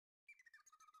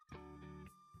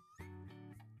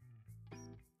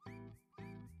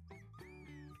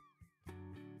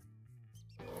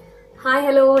Hi,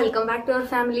 hello, welcome back to our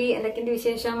family. എന്തൊക്കെയുണ്ട്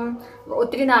വിശേഷം?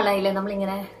 ഒത്തിരി നാളായില്ലേ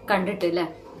നമ്മളിങ്ങനെ കണ്ടിട്ടില്ലേ?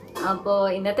 അപ്പോൾ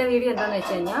ഇന്നത്തെ വീഡിയോ എന്താണെന്ന്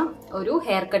വെച്ച് കഴിഞ്ഞാൽ ഒരു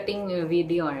ഹെയർ കട്ടിങ്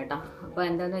വീഡിയോ ആണ് കേട്ടോ. അപ്പോൾ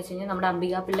എന്താണെന്ന് വെച്ച് കഴിഞ്ഞാൽ നമ്മുടെ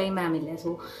അംബിക പിള്ളൈ മാം ഇല്ലേ, സോ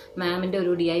മാമിൻ്റെ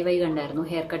ഒരു DIY കണ്ടായിരുന്നു,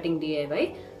 ഹെയർ കട്ടിങ് DIY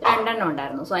 2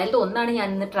 ഉണ്ടായിരുന്നു. സോ അതിലത്തെ ഒന്നാണ് ഞാൻ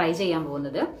ഇന്ന് ട്രൈ ചെയ്യാൻ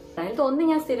പോകുന്നത്. അതിലത്തെ ഒന്ന്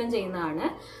ഞാൻ സ്ഥിരം ചെയ്യുന്നതാണ്.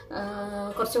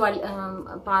 കുറച്ച്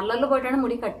പാർലറിൽ പോയിട്ടാണ്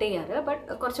മുടി കട്ട് ചെയ്യാറ്, ബട്ട്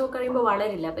കുറച്ച് കഴിയുമ്പോൾ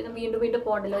വളരില്ല. അപ്പം ഇത് വീണ്ടും വീണ്ടും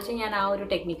പോകണ്ടല്ലോ വെച്ചാൽ ഞാൻ ആ ഒരു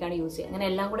ടെക്നിക്കാണ് യൂസ് ചെയ്യുക. അങ്ങനെ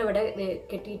എല്ലാം കൂടെ ഇവിടെ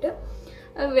കെട്ടിയിട്ട്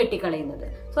വെട്ടിക്കളയുന്നത്.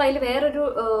 സോ അതിൽ വേറൊരു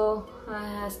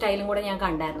സ്റ്റൈലും കൂടെ ഞാൻ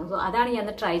കണ്ടായിരുന്നു. സോ അതാണ് ഞാൻ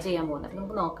ട്രൈ ചെയ്യാൻ പോകുന്നത്.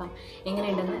 നമുക്ക് നോക്കാം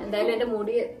എങ്ങനെയുണ്ടെന്ന്. എന്തായാലും എൻ്റെ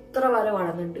മുടി എത്ര വരെ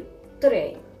വളർന്നുണ്ട്,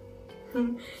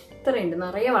 ഇത്രയുണ്ട്,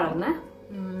 നിറയെ വളർന്ന്.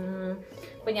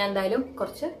 അപ്പോൾ ഞാൻ എന്തായാലും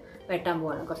കുറച്ച് വെട്ടാൻ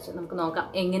പോവാണ്. കുറച്ച് നമുക്ക് നോക്കാം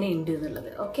എങ്ങനെയുണ്ട്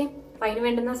എന്നുള്ളത്. ഓക്കെ, അപ്പം അതിന്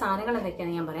വേണ്ടുന്ന സാധനങ്ങൾ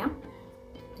എന്തൊക്കെയാണെന്ന് ഞാൻ പറയാം.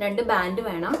 2 ബാൻഡ്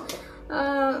വേണം,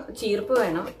 ചീർപ്പ്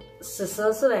വേണം,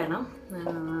 സിസേഴ്സ് വേണം,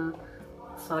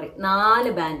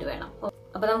 4 ബാൻഡ് വേണം.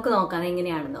 അപ്പോൾ നമുക്ക് നോക്കാം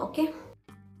എങ്ങനെയാണെന്ന്. ഓക്കെ,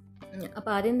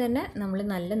 അപ്പോൾ ആദ്യം തന്നെ നമ്മൾ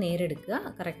നല്ല നേരെടുക്കുക.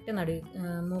 കറക്റ്റ്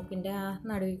മൂക്കിൻ്റെ ആ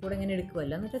നടുവിൽ കൂടെ ഇങ്ങനെ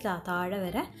എടുക്കുമല്ലോ, എന്നിട്ട് താഴെ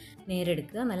വരെ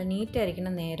നേരെടുക്കുക. നല്ല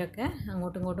നീറ്റായിരിക്കണം നേരൊക്കെ,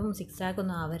 അങ്ങോട്ടും ഇങ്ങോട്ടും സിക്സാക്ക്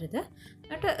ഒന്നും ആവരുത്.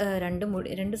 എന്നിട്ട്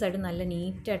 2 സൈഡും നല്ല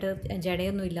നീറ്റായിട്ട്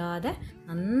ജടയൊന്നും ഇല്ലാതെ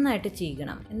നന്നായിട്ട്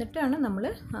ചീകണം. എന്നിട്ടാണ് നമ്മൾ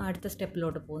അടുത്ത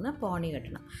സ്റ്റെപ്പിലോട്ട് പോകുന്നത്. പോണി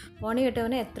കെട്ടണം. പോണി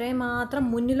കെട്ടുന്നവനെ എത്രയും മാത്രം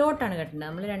മുന്നിലോട്ടാണ് കെട്ടേണ്ടത്.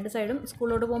 നമ്മൾ 2 സൈഡും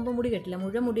സ്കൂളിലോട്ട് പോകുമ്പോൾ മുടി കെട്ടില്ല,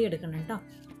 മുഴുവൻ മുടി എടുക്കണം കേട്ടോ.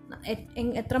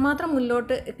 എത്രമാത്രം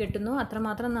മുന്നിലോട്ട് കെട്ടുന്നു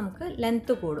അത്രമാത്രം നമുക്ക്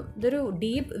ലെങ്ത്ത് കൂടും. ഇതൊരു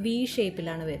ഡീപ്പ് വി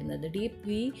ഷേപ്പിലാണ് വരുന്നത്.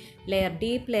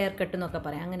 ഡീപ്പ് ലെയർ കട്ട് എന്നൊക്കെ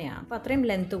പറയാം, അങ്ങനെയാണ്. അപ്പോൾ അത്രയും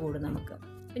ലെങ്ത്ത് കൂടും നമുക്ക്.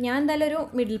 അപ്പോൾ ഞാൻ എന്തായാലും ഒരു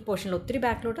മിഡിൽ പോർഷനിൽ, ഒത്തിരി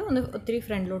ബാക്കിലോട്ടും ഒത്തിരി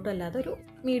ഫ്രണ്ടിലോട്ടും അല്ലാതെ ഒരു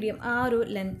മീഡിയം ആ ഒരു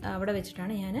ലെങ്ത് അവിടെ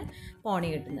വെച്ചിട്ടാണ് ഞാൻ പോണി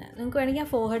കെട്ടുന്നത്. നിങ്ങൾക്ക് വേണമെങ്കിൽ ആ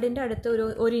ഫോർഹെഡിൻ്റെ അടുത്ത്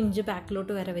ഒരു ഇഞ്ച്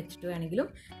ബാക്കിലോട്ട് വരെ വെച്ചിട്ട് വേണമെങ്കിലും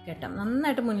കെട്ടാം.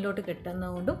 നന്നായിട്ട് മുന്നിലോട്ട്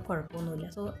കെട്ടുന്നതുകൊണ്ടും കുഴപ്പമൊന്നുമില്ല.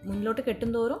 സോ മുന്നിലോട്ട്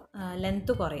കെട്ടുന്തോറും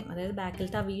ലെങ്ത്ത് കുറയും. അതായത്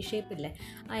ബാക്കിലത്തെ ആ വി ഷേപ്പില്ലേ,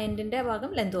 ആ എൻഡിൻ്റെ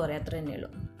ഭാഗം ലെങ്ത്ത് കുറയും, അത്ര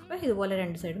തന്നെയുള്ളൂ. അപ്പോൾ ഇതുപോലെ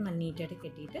 2 സൈഡും നല്ല നീറ്റായിട്ട്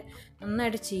കെട്ടിയിട്ട്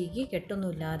നന്നായിട്ട് ചീകി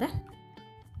കെട്ടൊന്നുമില്ലാതെ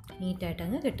നീറ്റായിട്ട്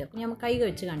അങ്ങ് കെട്ടും. അപ്പോൾ ഞാൻ കൈ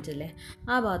കഴിച്ച് കാണിച്ചില്ലേ,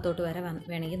 ആ ഭാഗത്തോട്ട് വരെ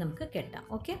വേണമെങ്കിൽ നമുക്ക് കെട്ടാം.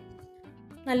 ഓക്കെ,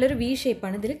 നല്ലൊരു വി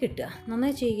ഷേപ്പാണ് ഇതിൽ കിട്ടുക.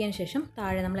 നന്നായി ചെയ്യുന്നതിന് ശേഷം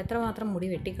താഴെ നമ്മൾ എത്രമാത്രം മുടി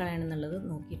വെട്ടിക്കളയണം എന്നുള്ളത്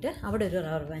നോക്കിയിട്ട് അവിടെ ഒരു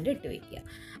റബ്ബർ ബാൻഡ് ഇട്ട് വയ്ക്കുക.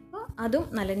 അപ്പോൾ അതും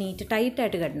നല്ല നീറ്റ്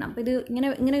ടൈറ്റായിട്ട് കെട്ടണം. അപ്പോൾ ഇത്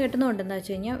ഇങ്ങനെ കെട്ടുന്നതുകൊണ്ട് എന്താ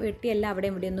വെച്ച് കഴിഞ്ഞാൽ വെട്ടിയെല്ലാം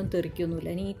അവിടെയും ഇവിടെയൊന്നും തെറിക്കൊന്നുമില്ല.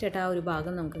 നീറ്റായിട്ട് ആ ഒരു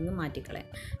ഭാഗം നമുക്കങ്ങ് മാറ്റിക്കളയാം.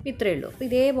 അപ്പോൾ ഇത്രയേ ഉള്ളൂ. അപ്പോൾ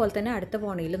ഇതേപോലെ തന്നെ അടുത്ത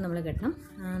പോണിയിലും നമ്മൾ കെട്ടണം.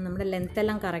 നമ്മുടെ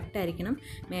ലെങ്ത്തെല്ലാം കറക്റ്റായിരിക്കണം,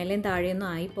 മേലെയും താഴെയൊന്നും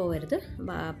ആയിപ്പോവരുത്,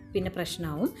 പിന്നെ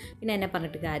പ്രശ്നമാവും. പിന്നെ എന്നെ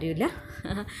പറഞ്ഞിട്ട് കാര്യമില്ല.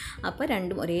 അപ്പോൾ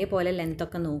രണ്ടും ഒരേപോലെ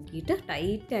ലെങ്ത്തൊക്കെ നോക്കിയിട്ട്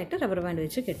ടൈറ്റായിട്ട് റബ്ബർ ബാൻഡ്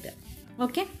വെച്ച് കെട്ടുക.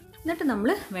 ഓക്കെ, എന്നിട്ട് നമ്മൾ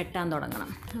വെട്ടാൻ തുടങ്ങണം.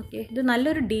 ഓക്കെ, ഇത്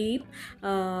നല്ലൊരു ഡീപ്പ്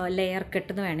ലെയർ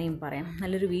കെട്ടെന്ന് വേണമെങ്കിൽ പറയാം.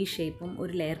 നല്ലൊരു വി ഷേപ്പും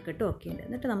ഒരു ലെയർ കെട്ടും ഒക്കെ ഉണ്ട്.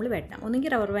 എന്നിട്ട് നമ്മൾ വെട്ടാം.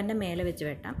 ഒന്നെങ്കിൽ റബ്ബർ ബാൻഡിൻ്റെ മേലെ വെച്ച്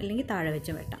വെട്ടാം, അല്ലെങ്കിൽ താഴെ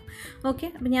വെച്ച് വെട്ടാം. ഓക്കെ,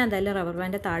 അപ്പോൾ ഞാൻ എന്തായാലും റബ്ബർ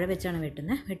ബാൻഡ് താഴെ വെച്ചാണ്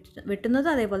വെട്ടുന്നത്.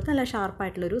 അതേപോലെ നല്ല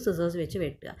ഷാർപ്പായിട്ടുള്ളൊരു സിസേഴ്സ് വെച്ച്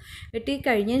വെട്ടുക. വെട്ടി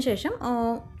കഴിഞ്ഞതിന് ശേഷം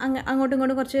അങ്ങോട്ടും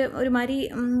ഇങ്ങോട്ടും കുറച്ച് ഒരുമാതിരി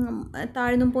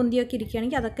താഴ്ന്നും പൊന്തിയൊക്കെ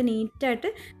ഇരിക്കുകയാണെങ്കിൽ അതൊക്കെ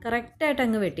നീറ്റായിട്ട് കറക്റ്റായിട്ട്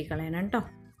അങ്ങ് വെട്ടിക്കളയണം കേട്ടോ.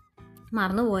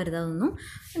 മറന്നു പോകരുത്, അതൊന്നും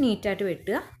നീറ്റായിട്ട്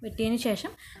വെട്ടുക. വെട്ടിയതിന്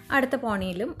ശേഷം അടുത്ത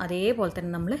പോണിയിലും അതേപോലെ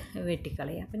തന്നെ നമ്മൾ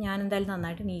വെട്ടിക്കളയുക. അപ്പോൾ ഞാൻ എന്തായാലും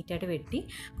നന്നായിട്ട് നീറ്റായിട്ട് വെട്ടി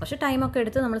കുറച്ച് ടൈമൊക്കെ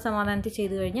എടുത്ത് നമ്മൾ സമാധാനത്തിൽ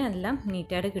ചെയ്ത് കഴിഞ്ഞാൽ എല്ലാം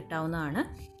നീറ്റായിട്ട് കിട്ടാവുന്നതാണ്.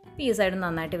 ഈ സൈഡ്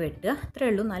നന്നായിട്ട് വെട്ടുക.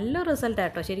 അത്രയേ ഉള്ളൂ. നല്ല റിസൾട്ട്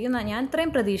ആട്ടോ. ശരിക്കും ഞാൻ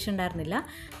ഇത്രയും പ്രതീക്ഷ ഉണ്ടായിരുന്നില്ല.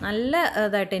 നല്ല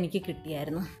ഇതായിട്ട് എനിക്ക്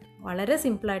കിട്ടിയായിരുന്നു. വളരെ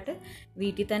സിമ്പിളായിട്ട്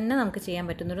വീട്ടിൽ തന്നെ നമുക്ക് ചെയ്യാൻ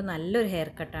പറ്റുന്നൊരു നല്ലൊരു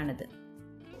ഹെയർ കട്ടാണിത്.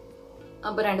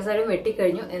 അപ്പോൾ 2 സൈഡും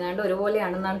വെട്ടിക്കഴിഞ്ഞു. ഏതാണ്ട്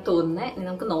ഒരുപോലെയാണെന്നാണ് തോന്നുന്നത്. ഇനി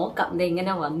നമുക്ക് നോക്കാം ഇത്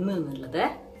എങ്ങനെ വന്നു എന്നുള്ളത്.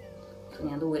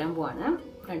 ഞാൻ ദൂരം പോവാണ്.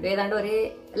 രണ്ടും ഏതാണ്ട് ഒരേ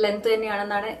ലെങ്ത്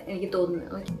തന്നെയാണെന്നാണ് എനിക്ക്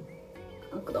തോന്നുന്നത്.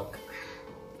 നമുക്ക് നോക്കാം.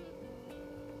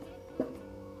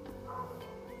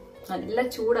 നല്ല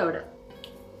ചൂടവിടെ,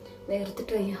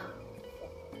 വേർത്തിട്ട് വയ്യ.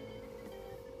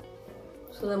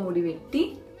 മുടി വെട്ടി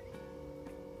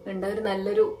ഒരു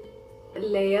നല്ലൊരു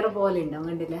ലെയർ പോലെ ഉണ്ടാവും,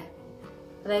 കണ്ടില്ലേ?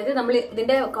 അതായത് നമ്മൾ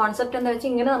ഇതിൻ്റെ കോൺസെപ്റ്റ് എന്താ വെച്ചാൽ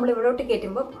ഇങ്ങനെ നമ്മൾ ഇവിടോട്ട്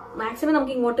കയറ്റുമ്പോൾ മാക്സിമം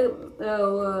നമുക്ക് ഇങ്ങോട്ട്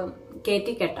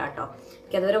കയറ്റി കെട്ടാം കേട്ടോ.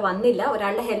 എനിക്ക് അതുവരെ വന്നില്ല.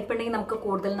 ഒരാളുടെ ഹെൽപ്പ് ഉണ്ടെങ്കിൽ നമുക്ക്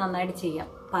കൂടുതൽ നന്നായിട്ട് ചെയ്യാം.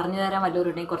 പറഞ്ഞു തരാൻ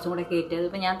വല്ലവരുണ്ടെങ്കിൽ കുറച്ചും കൂടെ കയറ്റിയത്.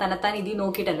 ഇപ്പം ഞാൻ തന്നെത്താൻ ഇതിൽ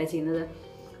നോക്കിയിട്ടല്ലേ ചെയ്യുന്നത്.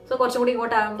 സോ കുറച്ചും കൂടി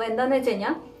ഇങ്ങോട്ടാകുമ്പോൾ എന്താണെന്ന് വെച്ച്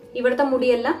കഴിഞ്ഞാൽ ഇവിടുത്തെ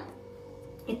മുടിയെല്ലാം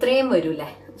ഇത്രയും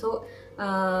വരൂല്ലേ. സോ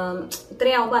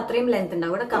ഇത്രയും ആകുമ്പോൾ അത്രയും ലെങ്ത്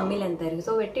ഉണ്ടാവും, ഇവിടെ കമ്മി ലെങ്ത് ആയിരിക്കും.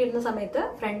 സോ വെട്ടിയിടുന്ന സമയത്ത്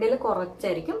ഫ്രണ്ടിൽ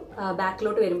കുറച്ചായിരിക്കും,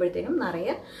 ബാക്കിലോട്ട് വരുമ്പോഴത്തേനും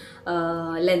നിറയെ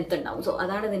ലെങ്ത് ഉണ്ടാവും. സോ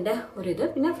അതാണ് ഇതിൻ്റെ ഒരിത്.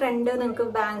 പിന്നെ ഫ്രണ്ട് നിങ്ങൾക്ക്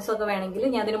ബാങ്ക്സ് ഒക്കെ വേണമെങ്കിൽ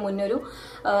ഞാൻ അതിന് മുന്നേ ഒരു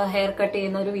ഹെയർ കട്ട്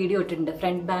ചെയ്യുന്ന ഒരു വീഡിയോ ഇട്ടിട്ടുണ്ട്.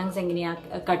 ഫ്രണ്ട് ബാങ്ക്സ്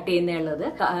എങ്ങനെയാണ് കട്ട് ചെയ്യുന്നുള്ളത്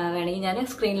വേണമെങ്കിൽ ഞാൻ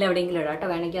സ്ക്രീനിൽ എവിടെയെങ്കിലും ഇടാം കേട്ടോ.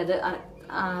 വേണമെങ്കിൽ അത്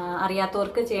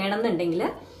അറിയാത്തവർക്ക് ചെയ്യണമെന്നുണ്ടെങ്കിൽ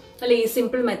അല്ല, ഈ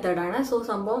സിമ്പിൾ മെത്തേഡാണ്. സോ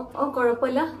സംഭവം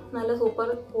കുഴപ്പമില്ല, നല്ല സൂപ്പർ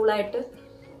കൂളായിട്ട്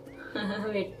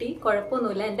വെട്ടി,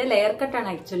 കുഴപ്പമൊന്നുമില്ല. എൻ്റെ ലെയർ കട്ടാണ്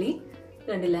ആക്ച്വലി,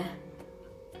 കണ്ടില്ലേ?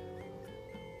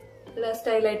 നല്ല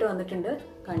സ്റ്റൈലായിട്ട് വന്നിട്ടുണ്ട്.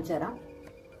 കാണിച്ചു തരാം.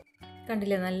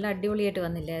 കണ്ടില്ലേ നല്ല അടിപൊളിയായിട്ട്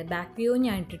വന്നില്ലേ. ബാക്ക് വ്യൂ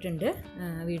ഞാൻ ഇട്ടിട്ടുണ്ട്,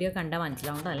 വീഡിയോ കണ്ടാൽ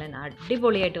മനസ്സിലാവും. നല്ല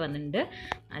അടിപൊളിയായിട്ട് വന്നിട്ടുണ്ട്.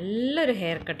 നല്ലൊരു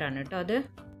ഹെയർ കട്ടാണ് കേട്ടോ, അത്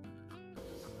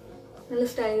നല്ല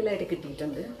സ്റ്റൈലായിട്ട്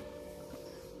കിട്ടിയിട്ടുണ്ട്.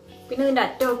 പിന്നെ ഇതിൻ്റെ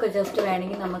അറ്റമൊക്കെ ജസ്റ്റ്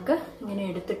വേണമെങ്കിൽ നമുക്ക് ഇങ്ങനെ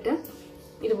എടുത്തിട്ട്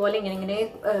ഇതുപോലെ ഇങ്ങനെ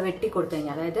വെട്ടിക്കൊടുത്തു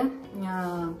കഴിഞ്ഞാൽ, അതായത്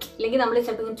ഇല്ലെങ്കിൽ നമ്മൾ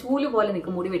ചിലപ്പോൾ ഇങ്ങനെ ചൂല് പോലെ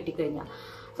നിൽക്കും മുടി വെട്ടിക്കഴിഞ്ഞാൽ.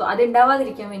 സോ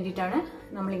അതുണ്ടാവാതിരിക്കാൻ വേണ്ടിയിട്ടാണ്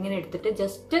നമ്മളിങ്ങനെ എടുത്തിട്ട്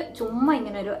ജസ്റ്റ് ചുമ്മാ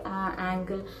ഇങ്ങനെ ഒരു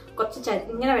ആംഗിൾ കുറച്ച്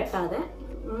ഇങ്ങനെ വെട്ടാതെ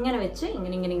ഇങ്ങനെ വെച്ച്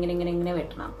ഇങ്ങനെ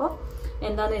വെട്ടണം. അപ്പോൾ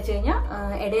എന്താണെന്ന് വെച്ച് കഴിഞ്ഞാൽ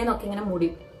ഇടയെന്നൊക്കെ ഇങ്ങനെ മുടി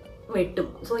വെട്ടും.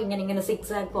 സോ ഇങ്ങനെ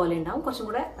സിക്സ് ആക്ക് പോലെ ഉണ്ടാവും, കുറച്ചും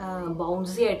കൂടെ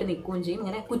ബൗൺസി ആയിട്ട് നിൽക്കുകയും ചെയ്യും,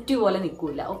 ഇങ്ങനെ കുറ്റി പോലെ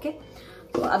നിൽക്കില്ല. ഓക്കെ,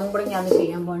 സോ അതും കൂടെ ഞാൻ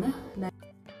ചെയ്യാൻ പോവാണ്.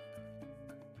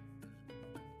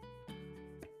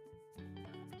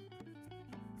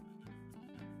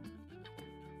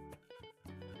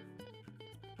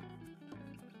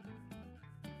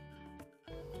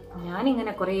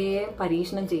 ഞാനിങ്ങനെ കുറേ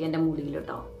പരീക്ഷണം ചെയ്യാൻ എൻ്റെ മുടിയിൽ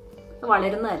കേട്ടോ,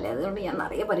 വളരുന്നതല്ലേ, അതുകൊണ്ട് ഞാൻ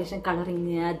നിറയെ പരീക്ഷണം,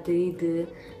 കളറിങ്, അത് ഇത്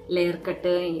ലെയർ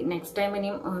കട്ട്. നെക്സ്റ്റ് ടൈം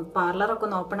ഇനിയും പാർലറൊക്കെ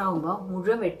ഒന്ന് ഓപ്പൺ ആകുമ്പോൾ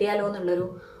മുഴുവൻ വെട്ടിയാലോ എന്നുള്ളൊരു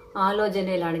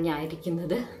ആലോചനയിലാണ് ഞാൻ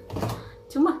ഇരിക്കുന്നത്.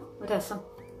 ചുമ്മാ ഒരു രസം.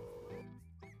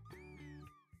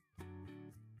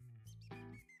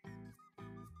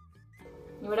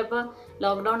 ഇവിടെ ഇപ്പോൾ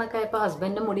ലോക്ക്ഡൗൺ ഒക്കെ ആയപ്പോൾ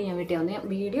ഹസ്ബൻഡിൻ്റെ മുടി ഞാൻ വെട്ടിയാവുന്നു. ഞാൻ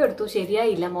വീഡിയോ എടുത്തു,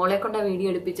 ശരിയായില്ല. മോളെ കൊണ്ടാണ് വീഡിയോ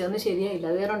എടുപ്പിച്ചതൊന്നും ശരിയായില്ല.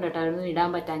 അത് വേറെ ഉണ്ടായിട്ടായിരുന്നു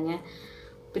ഇടാൻ പറ്റാഞ്ഞ.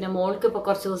 പിന്നെ മോൾക്ക് ഇപ്പോൾ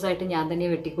കുറച്ച് ദിവസമായിട്ട് ഞാൻ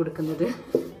തന്നെയാണ് വെട്ടിക്കൊടുക്കുന്നത്.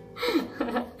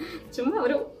 ചുമ്മാ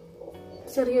ഒരു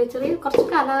ചെറിയ കുറച്ച്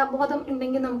കലാബോധം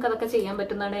ഉണ്ടെങ്കിൽ നമുക്കതൊക്കെ ചെയ്യാൻ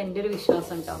പറ്റുന്നതാണ് എൻ്റെ ഒരു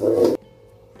വിശ്വാസം കേട്ടോ.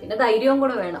 പിന്നെ ധൈര്യവും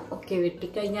കൂടെ വേണം. ഓക്കെ,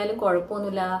 വെട്ടിക്കഴിഞ്ഞാലും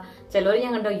കുഴപ്പമൊന്നുമില്ല. ചിലവർ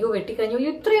ഞാൻ കണ്ടോ, അയ്യോ വെട്ടിക്കഴിഞ്ഞു,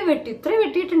 ഇത്രയും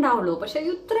വെട്ടിയിട്ടുണ്ടാവുള്ളൂ, പക്ഷെ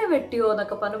ഇത്രയും വെട്ടിയോ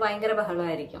എന്നൊക്കെ പറഞ്ഞ് ഭയങ്കര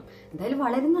ബഹളമായിരിക്കും. എന്തായാലും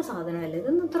വളരുന്ന സാധനമല്ലേ,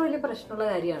 ഇതൊന്നും ഇത്ര വലിയ പ്രശ്നമുള്ള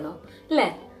കാര്യമാണോ അല്ലേ?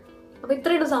 അപ്പോൾ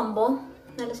ഇത്രയൊരു സംഭവം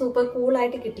നല്ല സൂപ്പർ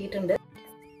കൂളായിട്ട് കിട്ടിയിട്ടുണ്ട്.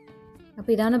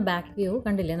 അപ്പോൾ ഇതാണ് ബാക്ക് വ്യൂ,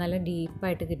 കണ്ടില്ലേ, നല്ല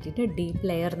ഡീപ്പായിട്ട് കിട്ടിയിട്ട്, ഡീപ്പ്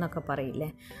ലെയർ എന്നൊക്കെ പറയില്ലേ,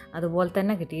 അതുപോലെ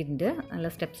തന്നെ കിട്ടിയിട്ടുണ്ട്. നല്ല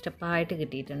സ്റ്റെപ്പായിട്ട്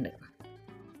കിട്ടിയിട്ടുണ്ട്.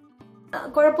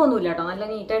 കുഴപ്പമൊന്നുമില്ല കേട്ടോ, നല്ല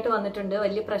നീറ്റായിട്ട് വന്നിട്ടുണ്ട്.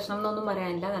 വലിയ പ്രശ്നം എന്നൊന്നും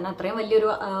പറയാനില്ല, കാരണം അത്രയും വലിയൊരു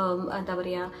എന്താ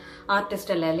പറയുക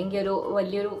ആർട്ടിസ്റ്റ് അല്ലേ, അല്ലെങ്കിൽ ഒരു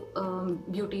വലിയൊരു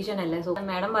ബ്യൂട്ടീഷ്യൻ അല്ലേ. സോ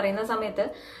മാഡം പറയുന്ന സമയത്ത്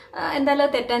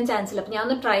എന്തായാലും തെറ്റാൻ ചാൻസ് ഇല്ല. അപ്പം ഞാൻ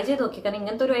ഒന്ന് ട്രൈ ചെയ്ത് നോക്കി, കാരണം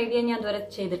ഇങ്ങനത്തെ ഒരു ഐഡിയ ഞാൻ ഇതുവരെ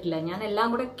ചെയ്തിട്ടില്ല. ഞാൻ എല്ലാം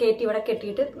കൂടെ ഇവിടെ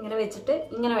കെട്ടിയിട്ട് ഇങ്ങനെ വെച്ചിട്ട്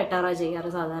ഇങ്ങനെ വെട്ടാറാണ്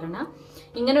ചെയ്യാറ് സാധാരണ.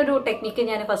 ഇങ്ങനെ ഒരു ടെക്നിക്ക്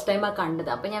ഞാൻ ഫസ്റ്റ് ടൈമാണ് കണ്ടത്.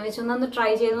 അപ്പം ഞാൻ വെച്ചൊന്ന്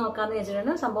ട്രൈ ചെയ്ത് നോക്കാമെന്ന്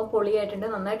വെച്ചിട്ടുണ്ട്. സംഭവം പൊളിയായിട്ടുണ്ട്,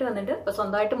 നന്നായിട്ട് വന്നിട്ട്. ഇപ്പോൾ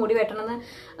സ്വന്തമായിട്ട് മുടി വെട്ടണമെന്ന്,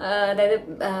 അതായത്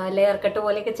ലെയർ കട്ട്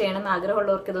പോലെയൊക്കെ ചെയ്യണമെന്ന്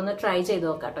ആഗ്രഹമുള്ളവർക്ക് ഇതൊന്ന് ട്രൈ ചെയ്ത്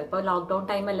നോക്കാം കേട്ടോ. ഇപ്പോൾ ലോക്ക്ഡൗൺ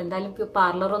ടൈമല്ല, എന്തായാലും ഇപ്പോൾ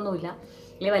പാർലറൊന്നുമില്ല.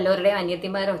 അല്ലെങ്കിൽ വല്ലവരുടെയും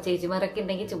അനിയത്തിമാരോ ചേച്ചിമാരൊക്കെ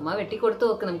ഉണ്ടെങ്കിൽ ചുമ്മാ വെട്ടിക്കൊടുത്ത്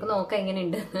നോക്ക്, നമുക്ക് നോക്കാം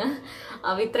എങ്ങനെയുണ്ട്.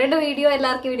 അപ്പോൾ ഇത്രയുടെ വീഡിയോ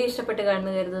എല്ലാവർക്കും വീഡിയോ ഇഷ്ടപ്പെട്ട്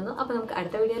കാണുന്നു കരുതുന്നു. അപ്പോൾ നമുക്ക്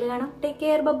അടുത്ത വീഡിയോയിൽ കാണാം. Take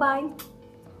care, by.